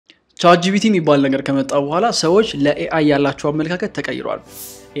ChatGPT የሚባል ነገር ከመጣ በኋላ ሰዎች ለኤአይ ያላቸው አመለካከት ተቀይሯል።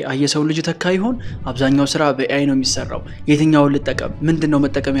 ኤአይ የሰው ልጅ ተካ ይሆን? አብዛኛው ስራ በኤአይ ነው የሚሰራው። የትኛውን ልጠቀም? ምንድነው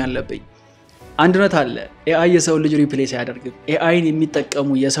መጠቀም ያለብኝ? አንድነት አለ። ኤአይ የሰው ልጅ ሪፕሌስ ያደርጋል። ኤአይን የሚጠቀሙ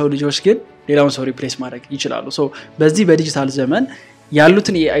የሰው ልጆች ግን ሌላውን ሰው ሪፕሌስ ማድረግ ይችላሉ። በዚህ በዲጂታል ዘመን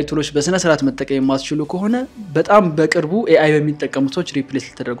ያሉትን ኤአይ ቱሎች በስነ ስርዓት መጠቀም የማትችሉ ከሆነ በጣም በቅርቡ ኤአይ በሚጠቀሙ ሰዎች ሪፕሌስ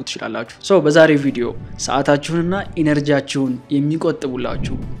ልትደረጉ ትችላላችሁ። በዛሬው ቪዲዮ ሰዓታችሁንና ኢነርጂያችሁን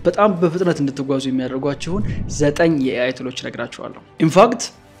የሚቆጥቡላችሁ በጣም በፍጥነት እንድትጓዙ የሚያደርጓችሁን 9 የኤአይ ቱሎች እነግራችኋለሁ። ኢንፋክት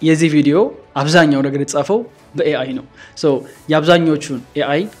የዚህ ቪዲዮ አብዛኛው ነገር የተጻፈው በኤአይ ነው። የአብዛኞቹን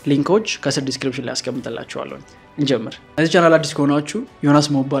ኤአይ ሊንኮች ከስር ዲስክሪፕሽን ላይ አስቀምጥላችኋለሁ። እንጀምር። እዚህ ቻናል አዲስ ከሆናችሁ ዮናስ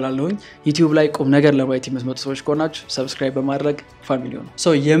እባላለሁኝ። ዩቲዩብ ላይ ቁም ነገር ለማየት የምትመጡ ሰዎች ከሆናችሁ ሰብስክራይብ በማድረግ ፋሚሊ ሆኑ።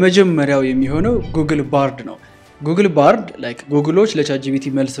 የመጀመሪያው የሚሆነው ጉግል ባርድ ነው። ጉግል ባርድ ጉግሎች ለቻትጂፒቲ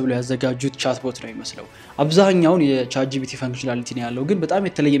መልስ ብለው ያዘጋጁት ቻትቦት ነው የሚመስለው። አብዛኛውን የቻትጂፒቲ ፈንክሽናሊቲ ነው ያለው፣ ግን በጣም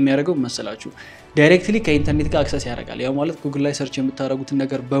የተለየ የሚያደርገው መሰላችሁ ዳይሬክትሊ ከኢንተርኔት ጋር አክሰስ ያደርጋል። ያው ማለት ጉግል ላይ ሰርች የምታደርጉትን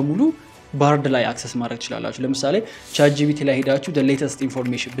ነገር በሙሉ ባርድ ላይ አክሰስ ማድረግ ትችላላችሁ። ለምሳሌ ChatGPT ላይ ሄዳችሁ the latest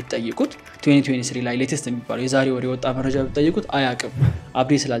information ብትጠይቁት 2023 ላይ latest የሚባለው የዛሬ ወር የወጣ መረጃ ብትጠይቁት አያውቅም፣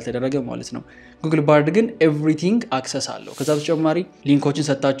 አፕዴት ስላልተደረገ ማለት ነው። ጉግል ባርድ ግን ኤቭሪቲንግ አክሰስ አለው። ከዛ በተጨማሪ ሊንኮችን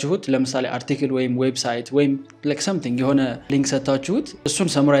ሰጣችሁት፣ ለምሳሌ አርቲክል ወይም ዌብሳይት ወይም something የሆነ ሊንክ ሰጣችሁት እሱን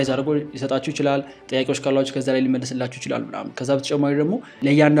ሰምራይዝ አድርጎ ሊሰጣችሁ ይችላል። ጥያቄዎች ካሏችሁ ከዛ ላይ ሊመልስላችሁ ይችላል ምናምን። ከዛ በተጨማሪ ደግሞ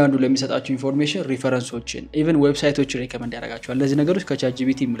ለእያንዳንዱ ለሚሰጣችሁ ኢንፎርሜሽን ሪፈረንሶችን ኢቭን ዌብሳይቶችን ሪከመንድ ያደርጋችኋል። እነዚህ ነገሮች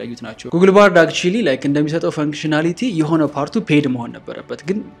ከChatGPT የሚለዩት ናቸው። ጉግል ባርድ አክቹሊ እንደሚሰጠው ፈንክሽናሊቲ የሆነ ፓርቱ ፔድ መሆን ነበረበት፣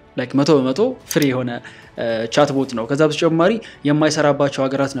 ግን 100% ፍሪ የሆነ ቻትቦት ነው። ከዛ በተጨማሪ የማይሰራባቸው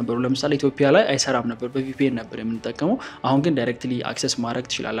ሀገራት ነበሩ። ለምሳሌ ኢትዮጵያ ላይ አይሰራም ነበር፣ በVPN ነበር የምንጠቀመው። አሁን ግን ዳይሬክትሊ አክሰስ ማድረግ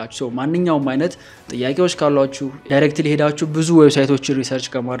ትችላላችሁ። ማንኛውም አይነት ጥያቄዎች ካሏችሁ ዳይሬክትሊ ሄዳችሁ ብዙ ዌብሳይቶችን ሪሰርች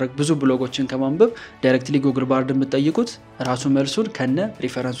ከማድረግ ብዙ ብሎጎችን ከማንበብ ዳይሬክትሊ ጉግል ባርድ የምትጠይቁት ራሱ መልሱን ከነ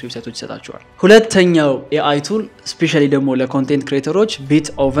ሪፈረንስ ዌብሳይቶች ይሰጣችኋል። ሁለተኛው ኤአይ ቱል ስፔሻሊ ደግሞ ለኮንቴንት ክሬተሮች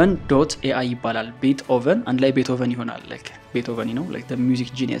Beatoven.ai ይባላል። Beatoven አንድ ላይ ቤቶቨን ይሆናል። ቤቶቨን ነው the music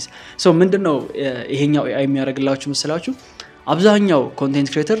genius። ምንድነው ይሄኛው ኤአይ የሚያደርግላችሁ መስላችሁ? አብዛኛው ኮንቴንት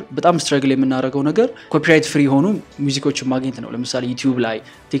ክሬተር በጣም ስትራግል የምናደርገው ነገር ኮፒራይት ፍሪ ሆኑ ሙዚኮችን ማግኘት ነው። ለምሳሌ ዩቲዩብ ላይ፣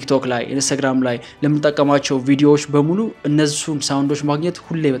 ቲክቶክ ላይ፣ ኢንስታግራም ላይ ለምንጠቀማቸው ቪዲዮዎች በሙሉ እነሱን ሳውንዶች ማግኘት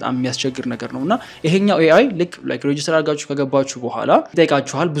ሁሌ በጣም የሚያስቸግር ነገር ነውና ይሄኛው ኤአይ ሬጂስተር አድርጋችሁ ከገባችሁ በኋላ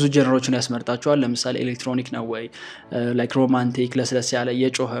ይጠይቃችኋል። ብዙ ጀነሮችን ያስመርጣችኋል። ለምሳሌ ኤሌክትሮኒክ ነው ወይ ሮማንቲክ፣ ለስለስ ያለ፣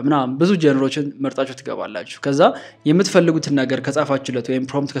 የጮኸ ምናምን ብዙ ጀነሮችን መርጣችሁ ትገባላችሁ። ከዛ የምትፈልጉትን ነገር ከጻፋችሁለት ወይም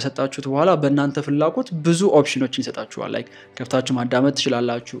ፕሮምፕት ከሰጣችሁት በኋላ በእናንተ ፍላጎት ብዙ ኦፕሽኖችን ይሰጣችኋል። ከፍታችሁ ማዳመጥ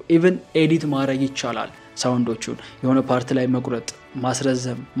ትችላላችሁ። ኢቭን ኤዲት ማድረግ ይቻላል። ሳውንዶቹን የሆነ ፓርት ላይ መቁረጥ፣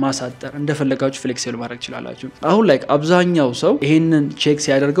 ማስረዘም፣ ማሳጠር እንደፈለጋችሁ ፍሌክሲብል ማድረግ ትችላላችሁ። አሁን አብዛኛው ሰው ይሄንን ቼክ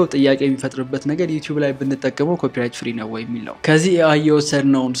ሲያደርገው ጥያቄ የሚፈጥርበት ነገር ዩቲዩብ ላይ ብንጠቀመው ኮፒራይት ፍሪ ነው ወይ የሚል ነው። ከዚህ ኤአይ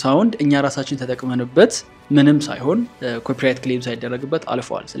የወሰድነውን ሳውንድ እኛ ራሳችን ተጠቅመንበት ምንም ሳይሆን ኮፒራይት ክሌም ሳይደረግበት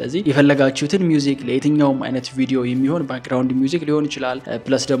አልፏል። ስለዚህ የፈለጋችሁትን ሚውዚክ ለየትኛውም አይነት ቪዲዮ የሚሆን ባክግራውንድ ሚውዚክ ሊሆን ይችላል።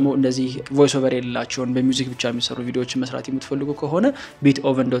 ፕለስ ደግሞ እንደዚህ ቮይስ ኦቨር የሌላቸውን በሚውዚክ ብቻ የሚሰሩ ቪዲዮዎችን መስራት የምትፈልጉ ከሆነ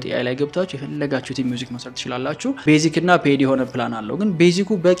Beatoven.ai ላይ ገብታችሁ የፈለጋችሁትን ሚውዚክ መስራት ትችላላችሁ። ቤዚክ እና ፔድ የሆነ ፕላን አለው፣ ግን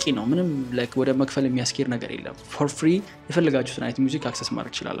ቤዚኩ በቂ ነው። ምንም ወደ መክፈል የሚያስኬድ ነገር የለም። ፎር ፍሪ የፈለጋችሁትን አይነት ሚውዚክ አክሰስ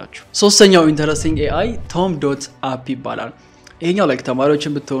ማድረግ ትችላላችሁ። ሶስተኛው ኢንተረስቲንግ ኤአይ Tome.app ይባላል። ይሄኛው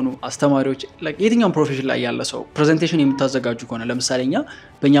ተማሪዎችን ብትሆኑ አስተማሪዎች የትኛውም ፕሮፌሽን ላይ ያለ ሰው ፕሬዘንቴሽን የምታዘጋጁ ከሆነ ለምሳሌ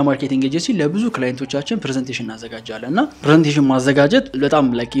በእኛ ማርኬቲንግ ኤጀንሲ ለብዙ ክላይንቶቻችን ፕሬዘንቴሽን እናዘጋጃለን እና ፕሬዘንቴሽን ማዘጋጀት በጣም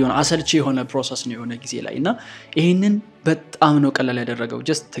የሆነ አሰልቺ የሆነ ፕሮሰስ ነው የሆነ ጊዜ ላይ እና ይሄንን በጣም ነው ቀላል ያደረገው።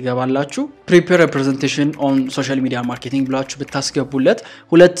 ጀስት ትገባላችሁ prepare a presentation on social media marketing ብላችሁ ብታስገቡለት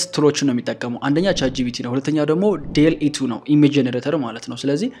ሁለት ቱሎችን ነው የሚጠቀመው። አንደኛ ChatGPT ነው፣ ሁለተኛው ደግሞ DALL-E2 ነው፣ ኢሜጅ ጀነሬተር ማለት ነው።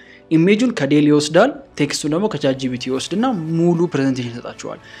 ስለዚህ ኢሜጁን ከዴል ይወስዳል፣ ቴክስቱን ደግሞ ከChatGPT ይወስድና ሙሉ ፕሬዘንቴሽን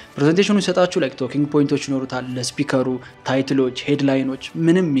ይሰጣችኋል። ፕሬዘንቴሽኑን ይሰጣችሁ ቶኪንግ ፖይንቶች ይኖሩታል፣ ለስፒከሩ ታይትሎች፣ ሄድላይኖች፣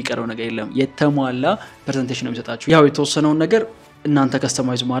 ምንም የሚቀረው ነገር የለም። የተሟላ ፕሬዘንቴሽን ነው የሚሰጣችሁ። ያው የተወሰነውን ነገር እናንተ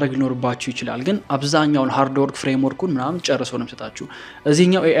ከስተማይዝ ማድረግ ሊኖርባችሁ ይችላል፣ ግን አብዛኛውን ሃርድ ወርክ ፍሬምወርኩን ምናምን ጨርሶ ነው የሚሰጣችሁ።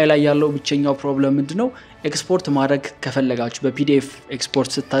 እዚህኛው ኤአይ ላይ ያለው ብቸኛው ፕሮብለም ምንድነው? ኤክስፖርት ማድረግ ከፈለጋችሁ በፒዲኤፍ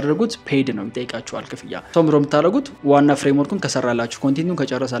ኤክስፖርት ስታደርጉት ፔድ ነው ይጠይቃችኋል ክፍያ። ተምሮ የምታደርጉት ዋና ፍሬምወርኩን ከሰራላችሁ ኮንቴንቱን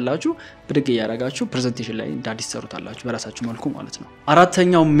ከጨረሳላችሁ ብድግ ያደርጋችሁ ፕሬዘንቴሽን ላይ እንዳዲስ ሰሩታላችሁ በራሳችሁ መልኩ ማለት ነው።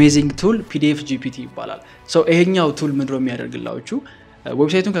 አራተኛው አሜዚንግ ቱል PDFGPT ይባላል። ይሄኛው ቱል ምንድነው የሚያደርግላችሁ?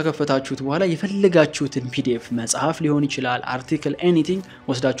 ዌብሳይቱን ከከፈታችሁት በኋላ የፈለጋችሁትን ፒዲኤፍ መጽሐፍ ሊሆን ይችላል፣ አርቲክል፣ ኤኒቲንግ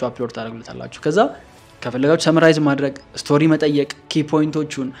ወስዳችሁ አፕሎድ ታደርጉታላችሁ። ከዛ ከፈለጋችሁ ሰመራይዝ ማድረግ፣ ስቶሪ መጠየቅ፣ ኪ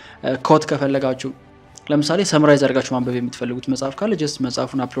ፖይንቶቹን ኮት ከፈለጋችሁ ለምሳሌ ሰምራይዝ አድርጋችሁ ማንበብ የምትፈልጉት መጽሐፍ ካለ ጀስት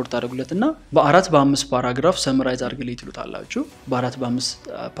መጽሐፉን አፕሎድ ታደርጉለትና በ4 በ5 ፓራግራፍ ሰምራይዝ አድርግልኝ ትሉታላችሁ በ4 በ5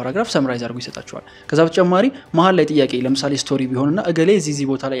 ፓራግራፍ ሰምራይዝ አድርጉ ይሰጣችኋል ከዛ በተጨማሪ መሃል ላይ ጥያቄ ለምሳሌ ስቶሪ ቢሆንና እገሌ እዚህ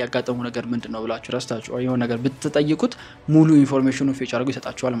ቦታ ላይ ያጋጠሙ ነገር ምንድነው ብላችሁ ረስታችሁ የሆነ ነገር ብትጠይቁት ሙሉ ኢንፎርሜሽኑን ፌች አድርጉ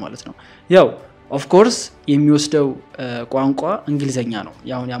ይሰጣችኋል ማለት ነው ያው ኦፍ ኮርስ የሚወስደው ቋንቋ እንግሊዘኛ ነው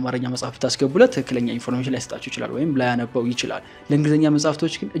ያው የአማርኛ መጽሐፍ ታስገቡለት ትክክለኛ ኢንፎርሜሽን ላይ ሰጣችሁ ይችላል ወይም ላይ ያነበው ይችላል ለእንግሊዘኛ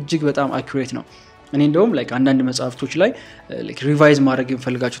መጽሐፍቶች ግን እጅግ በጣም አኩሬት ነው እኔ እንደውም ላይክ አንዳንድ መጽሐፍቶች ላይ ላይክ ሪቫይዝ ማድረግ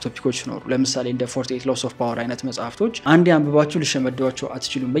የሚፈልጋቸው ቶፒኮች ነው ለምሳሌ እንደ 48 laws of power አይነት መጽሐፍቶች አንዴ አንብባችሁ ልሸመደዋቸው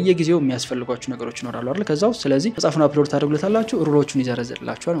አትችሉም በየጊዜው የሚያስፈልጓችሁ ነገሮች ይኖራሉ አይደል ከዛው ስለዚህ መጽሐፉን አፕሎድ ታደርጉለታላችሁ ሩሎቹን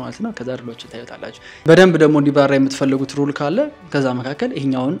ይዘረዝርላችኋል ማለት ነው ከዛ ሩሎቹን ታዩታላችሁ በደንብ ደግሞ እንዲባራ የምትፈልጉት ሩል ካለ ከዛ መካከል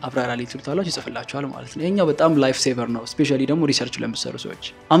ይሄኛውን አብራራሊ ትሉታላችሁ ይጽፍላችኋል ማለት ነው ይሄኛው በጣም ላይፍ ሴቨር ነው ስፔሻሊ ደግሞ ሪሰርች ለምትሰሩ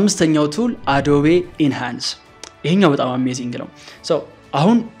ሰዎች አምስተኛው ቱል Adobe Enhance ይሄኛው በጣም አሜዚንግ ነው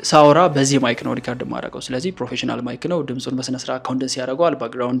አሁን ሳውራ በዚህ ማይክ ነው ሪካርድ ማድረገው ስለዚህ ፕሮፌሽናል ማይክ ነው ድምጹን በስነ ስርዓት ኮንደንስ ያደርጋል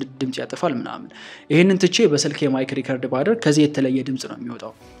ባክግራውንድ ድምጽ ያጠፋል ምናምን ይሄንን ትቼ በስልኬ ማይክ ሪካርድ ባደርግ ከዚህ የተለየ ድምጽ ነው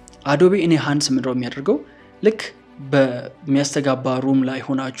የሚወጣው Adobe Enhance ምንድነው የሚያደርገው ልክ በሚያስተጋባ ሩም ላይ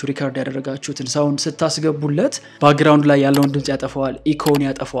ሆናችሁ ሪካርድ ያደረጋችሁትን ሳውንድ ስታስገቡለት ባክግራውንድ ላይ ያለውን ድምጽ ያጠፋዋል ኢኮን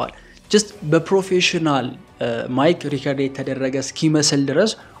ያጠፋዋል just በፕሮፌሽናል ማይክ ሪካርድ የተደረገ እስኪመስል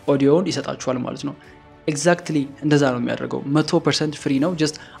ድረስ ኦዲዮን ይሰጣችኋል ማለት ነው exactly እንደዛ ነው የሚያደርገው 100% ፍሪ ነው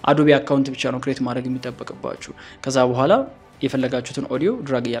just Adobe አካውንት ብቻ ነው ክሬት ማድረግ የሚጠበቅባችሁ ከዛ በኋላ የፈለጋችሁትን ኦዲዮ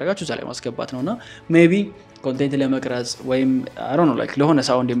ድራግ ያደርጋችሁ እዛ ላይ ማስገባት ነውና ሜቢ ኮንቴንት ለመቅረጽ ወይም I don't know like ለሆነ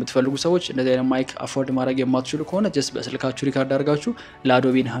ሳውንድ የምትፈልጉ ሰዎች እንደዚህ አይነት ማይክ አፎርድ ማድረግ የማትችሉ ከሆነ just በስልካችሁ ሪካርድ አድርጋችሁ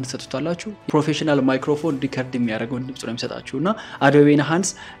ለአዶቤ ኢንሃንስ ተጥቷላችሁ ፕሮፌሽናል ማይክሮፎን ሪካርድ የሚያደርገው ድምጽ ነው የሚሰጣችሁና አዶቤ ኢንሃንስ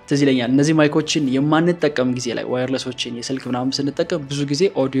ትዝ ይለኛል እነዚህ ማይኮችን የማንጠቀም ጊዜ ላይ ዋየርለሶችን የስልክ ምናምን ስንጠቀም ብዙ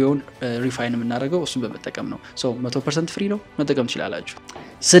ጊዜ ኦዲዮን ሪፋይን የምናደርገው እሱን በመጠቀም ነው 100% ፍሪ ነው መጠቀም ትችላላችሁ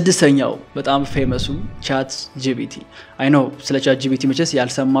ስድስተኛው በጣም ፌመሱ ChatGPT I know ስለ ChatGPT መቼስ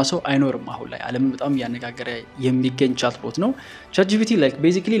ያልሰማ ሰው አይኖርም አሁን ላይ ዓለም በጣም ያነጋገረ የሚገኝ ቻትቦት ነው ChatGPT like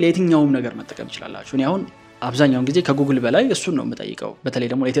basically ለየትኛውም ነገር መጠቀም ይችላልላችሁ እኔ አሁን አብዛኛውን ጊዜ ከጉግል በላይ እሱን ነው የምጠይቀው በተለይ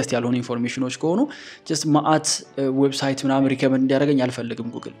ደግሞ ሌተስት ያልሆነ ኢንፎርሜሽኖች ከሆኑ just ማአት ዌብሳይት ምናምን ሪከመንድ እንዲያደርገኝ አልፈልግም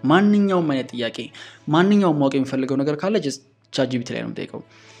ጉግል ማንኛውም አይነት ጥያቄ ማንኛውም ማወቅ የሚፈልገው ነገር ካለ just ChatGPT ላይ ነው የምጠይቀው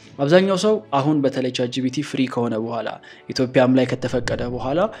አብዛኛው ሰው አሁን በተለይ ChatGPT ፍሪ ከሆነ በኋላ ኢትዮጵያም ላይ ከተፈቀደ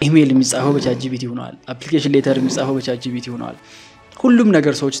በኋላ ኢሜል የሚጻፈው በChatGPT ሆኗል አፕሊኬሽን ሌተር የሚጻፈው በChatGPT ሆኗል ሁሉም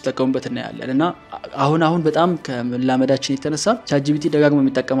ነገር ሰዎች ተጠቀሙበት እና ያለና አሁን በጣም ከላመዳችን የተነሳ ChatGPT ደጋግሞ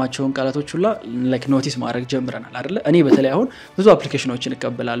የሚጠቀማቸውን ቃላቶች ሁላ ላይክ ኖቲስ ማድረግ ጀምረናል አይደል እኔ በተለይ አሁን ብዙ አፕሊኬሽኖችን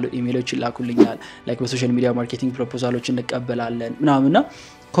እቀበላለሁ ኢሜሎችን ላኩልኛል ላይክ በሶሻል ሚዲያ ማርኬቲንግ ፕሮፖዛሎችን እንቀበላለን ምናምንና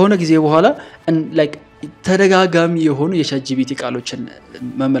ከሆነ ጊዜ በኋላ ላይክ ተደጋጋሚ የሆኑ የChatGPT ቃሎችን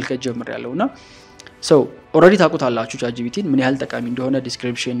መመልከት ጀምሬያለሁና so already ታውቁታላችሁ ChatGPT ምን ያህል ጠቃሚ እንደሆነ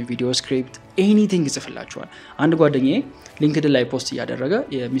ዲስክሪፕሽን ቪዲዮ ስክሪፕት ኤኒቲንግ ይጽፍላችኋል አንድ ጓደኛዬ ሊንክድን ላይ ፖስት ያደረገ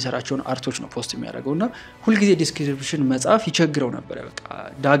የሚሰራቸውን አርቶች ነው ፖስት የሚያደርገውና ሁሉ ጊዜ ዲስክሪፕሽን መጻፍ ይቸግረው ነበር በቃ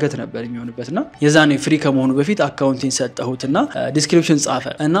ዳገት ነበር የሚሆንበትና የዛኔ ፍሪ ከመሆኑ በፊት አካውንቲን ሰጠሁትና ዲስክሪፕሽን ጻፈ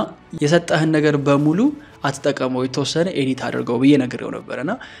እና የሰጠህን ነገር በሙሉ አትጠቀመው የተወሰነ ኤዲት አድርገው በየ ነገርው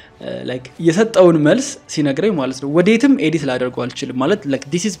ነበርና ላይክ የሰጠውን መልስ ሲነግረኝ ማለት ነው ወዴትም ኤዲት ላደርገው አልችልም ማለት ላይክ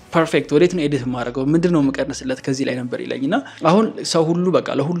this is perfect ወዴት ነው ኤዲት ማድረገው ምንድነው መቀነስለት ከዚህ ላይ ነበር ይለኝና አሁን ሰው ሁሉ በቃ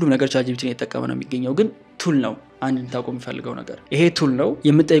ለሁሉም ነገር ChatGPT ነው የተጠቀመ ነው የሚገኘው ግን ቱል ነው አንድ እንታቆም ፈልገው ነገር ይሄ ቱል ነው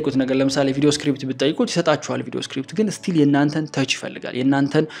የምትጠይቁት ነገር ለምሳሌ ቪዲዮ ስክሪፕት ብትጠይቁት ይሰጣችኋል ቪዲዮ ስክሪፕት ግን ስቲል የናንተን ታች ይፈልጋል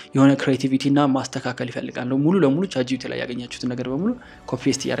የናንተን የሆነ ክሬቲቪቲና ማስተካከል ይፈልጋል ሙሉ ለሙሉ ChatGPT ላይ ያገኛችሁት ነገር በሙሉ ኮፒ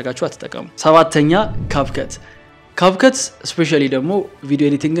ፔስት ያደርጋችሁ አትጠቀሙ ሰባተኛ CapCut ስፔሻሊ ደግሞ ቪዲዮ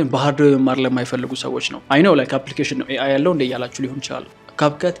ኤዲቲንግን በሃርድዌር መማር ለማይፈልጉ ሰዎች ነው I know like application ነው AI ያለው እንደ ያላችሁ ሊሆን ይችላል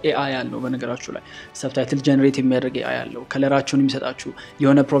CapCut AI ያለው በነገራችሁ ላይ ሰብታይትል ጀነሬት የሚያደርግ AI ያለው ከለራችሁን የሚሰጣችሁ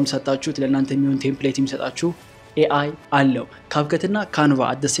የሆነ ፕሮምፕት ሰጣችሁት ለእናንተ የሚሆን ቴምፕሌት የሚሰጣችሁ AI አለው CapCut እና Canva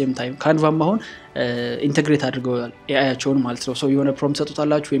at the same time Canva ማሁን ኢንተግሬት አድርገዋል AI ያቸውን ማለት ነው የሆነ ፕሮምፕት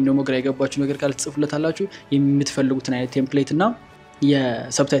ሰጡታላችሁ ወይም ደግሞ ግራ የገባችሁ ነገር ካለ ጽፉለታላችሁ የምትፈልጉትን አይነት ቴምፕሌት እና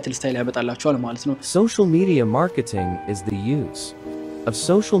የሰብታይትል ስታይል ያመጣላችኋል ማለት ነው Social media marketing is the use of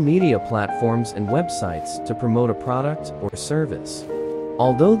social media platforms and websites to promote a product or service.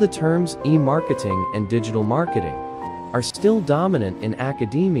 Although the terms e-marketing and digital marketing are still dominant in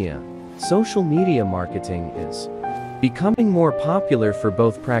academia, social media marketing is becoming more popular for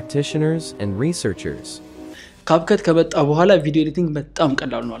both practitioners and researchers. CapCut ከመጣ በኋላ ቪዲዮ ኤዲቲንግ በጣም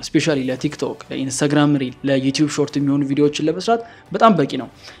ቀላል ነው ስፔሻሊ ለቲክቶክ ለኢንስታግራም ሪል ለዩቲዩብ ሾርት የሚሆኑ ቪዲዮዎችን ለመስራት በጣም በቂ ነው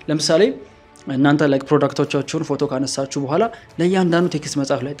ለምሳሌ እናንተ ላይክ ፕሮዳክቶቻችሁን ፎቶ ካነሳችሁ በኋላ ለእያንዳንዱ ቴክስት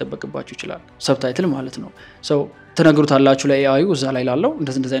መጻፍ ላይ ተጠበቅባችሁ ይችላል ሰብታይትል ማለት ነው ተነግሩታላችሁ ለAI እዛ ላይ ላለው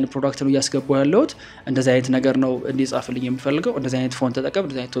እንደዚህ አይነት ፕሮዳክት ነው ያስገባው ያለውት እንደዚህ አይነት ነገር ነው እንዲጻፍልኝ የምፈልገው እንደዚህ አይነት ፎንት ተጠቀም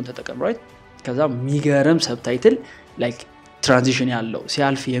እንደዚህ አይነት ቶን ተጠቀም ራይት ከዛ የሚገርም ሰብታይትል ላይክ ትራንዚሽን ያለው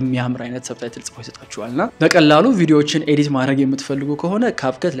ሲያልፍ የሚያምር አይነት ሰብታይትል ጽፎ ይሰጣችኋልና በቀላሉ ቪዲዮዎችን ኤዲት ማድረግ የምትፈልጉ ከሆነ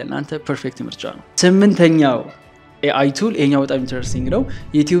CapCut ለእናንተ ፐርፌክት ምርጫ ነው። 8ኛው AI tool ይሄኛው በጣም ኢንተረስቲንግ ነው።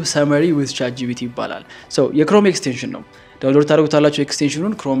 YouTube summary with ChatGPT ይባላል። የክሮም ኤክስቴንሽን ነው። ዳውንሎድ ታደርጉታላችሁ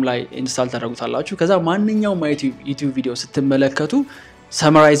ኤክስቴንሽኑን ክሮም ላይ ኢንስታል ታደርጉታላችሁ። ከዛ ማንኛውም YouTube ቪዲዮ ስትመለከቱ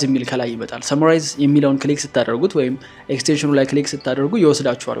ሰመራይዝ የሚል ከላይ ይመጣል። ሰመራይዝ የሚለውን ክሊክ ስታደርጉት ወይም ኤክስቴንሽኑ ላይ ክሊክ ስታደርጉ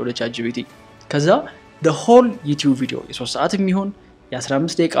ይወስዳችኋል ወደ ChatGPT። ከዛ the whole YouTube video የ3 ሰዓት የሚሆን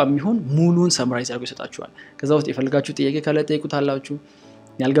የ15 ደቂቃ የሚሆን ሙሉን ሰመራይዝ አድርጎ ይሰጣችኋል። ከዛ ውስጥ የፈልጋችሁ ጥያቄ ካለ ጠይቁታላችሁ።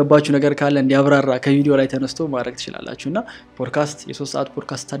 ያልገባችሁ ነገር ካለ እንዲያብራራ ከቪዲዮ ላይ ተነስቶ ማድረግ ትችላላችሁና ፖድካስት የ3 ሰዓት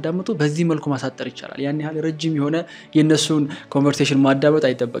ፖድካስት ታዳምጡ በዚህ መልኩ ማሳጠር ይቻላል። ያን ያህል ረጅም የሆነ የነሱን ኮንቨርሴሽን ማዳመጥ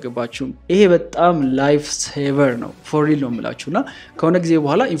አይተበቅባችሁም። ይሄ በጣም ላይፍ ሴቨር ነው ፎር ሪል ነው የምላችሁና ከሆነ ጊዜ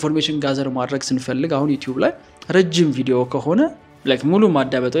በኋላ ኢንፎርሜሽን ጋዘር ማድረግ ስንፈልግ አሁን YouTube ላይ ረጅም ቪዲዮ ከሆነ ላይክ ሙሉ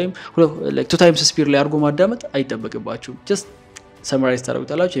ማዳመጥ ወይም ላይክ 2 times speed ላይ አድርጎ ማዳመጥ አይተበቅባችሁም። just ሰመራይዝ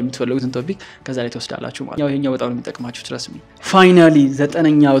ታደርጉታላችሁ የምትፈልጉትን ቶፒክ ከዛ ላይ ተወስዳላችሁ ማለት ነው። ይሄኛው በጣም የሚጠቅማችሁ ትረስ ሚ ፋይናሊ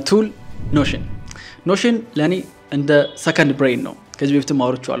 9ኛው ቱል ኖሽን ለኔ እንደ ሰከንድ ብሬን ነው። ከዚህ በፊት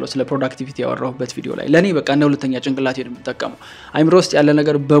ማውራችኋለሁ ስለ ፕሮዳክቲቪቲ ያወራሁበት ቪዲዮ ላይ ለኔ በቃ እንደ ሁለተኛ ጭንቅላቴ ነው የምጠቀመው። አይምሮ ውስጥ ያለ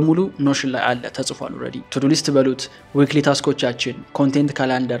ነገር በሙሉ ኖሽን ላይ አለ ተጽፏል ኦሬዲ። ቱ ዱ ሊስት በሉት ዊክሊ ታስኮቻችን፣ ኮንቴንት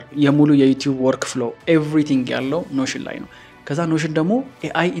ካላንደር፣ የሙሉ የዩቲዩብ ወርክ ፍሎ ኤቭሪቲንግ ያለው ኖሽን ላይ ነው። ከዛ ኖሽን ደግሞ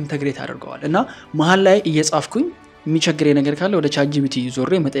AI ኢንተግሬት አድርገዋል እና መሃል ላይ እየጻፍኩኝ የሚቸግረኝ ነገር ካለ ወደ ChatGPT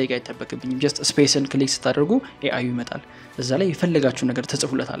ዞሬ መጠየቅ አይተበቅብኝም። ጀስት ስፔስን ክሊክ ስታደርጉ AI ይመጣል። እዛ ላይ የፈለጋችሁ ነገር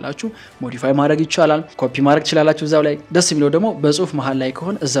ተጽፉለታላችሁ። ሞዲፋይ ማድረግ ይቻላል፣ ኮፒ ማድረግ ይችላልላችሁ። እዛው ላይ ደስ የሚለው ደግሞ በጽሁፍ መሃል ላይ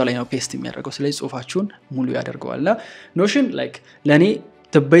ከሆነ እዛው ላይ ነው ፔስት የሚያደርገው። ስለዚህ ጽሁፋችሁን ሙሉ ያደርገዋልና ኖሽን ላይክ ለኔ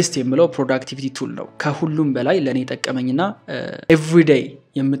the best የምለው ፕሮዳክቲቪቲ ቱል ነው። ከሁሉም በላይ ለኔ ተጠቀመኝና ኤቭሪዴይ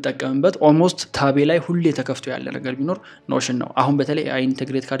የምጠቀምበት ኦልሞስት ታቤ ላይ ሁሌ ተከፍቶ ያለ ነገር ቢኖር ኖሽን ነው። አሁን በተለይ AI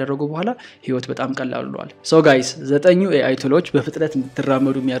ኢንተግሬት ካደረጉ በኋላ ህይወት በጣም ቀላል ሆኗል። ጋይስ 9ኙ AI ቱሎች በፍጥነት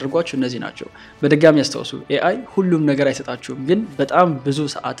እንድትራመዱ የሚያደርጓችሁ እነዚህ ናቸው። በድጋሚ ያስተውሱ AI ሁሉም ነገር አይሰጣችሁም፣ ግን በጣም ብዙ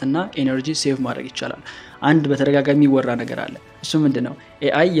ሰዓትና ኤነርጂ ሴቭ ማድረግ ይቻላል። አንድ በተደጋጋሚ ወራ ነገር አለ። እሱ ምንድነው?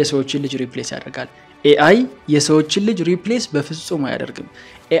 AI የሰዎችን ልጅ ሪፕሌስ ያደርጋል። AI የሰዎችን ልጅ ሪፕሌስ በፍጹም አያደርግም።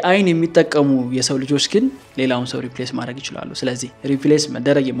 AIን የሚጠቀሙ የሰው ልጆች ግን ሌላውን ሰው ሪፕሌስ ማድረግ ይችላሉ። ስለዚህ ሪፕሌስ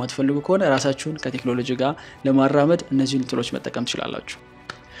መደረግ የማትፈልጉ ከሆነ ራሳችሁን ከቴክኖሎጂ ጋር ለማራመድ እነዚህን ቱሎች መጠቀም ትችላላችሁ።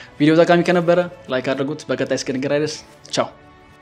 ቪዲዮ ጠቃሚ ከነበረ ላይክ አድርጉት። በቀጣይ እስክንገናኝ ድረስ ቻው።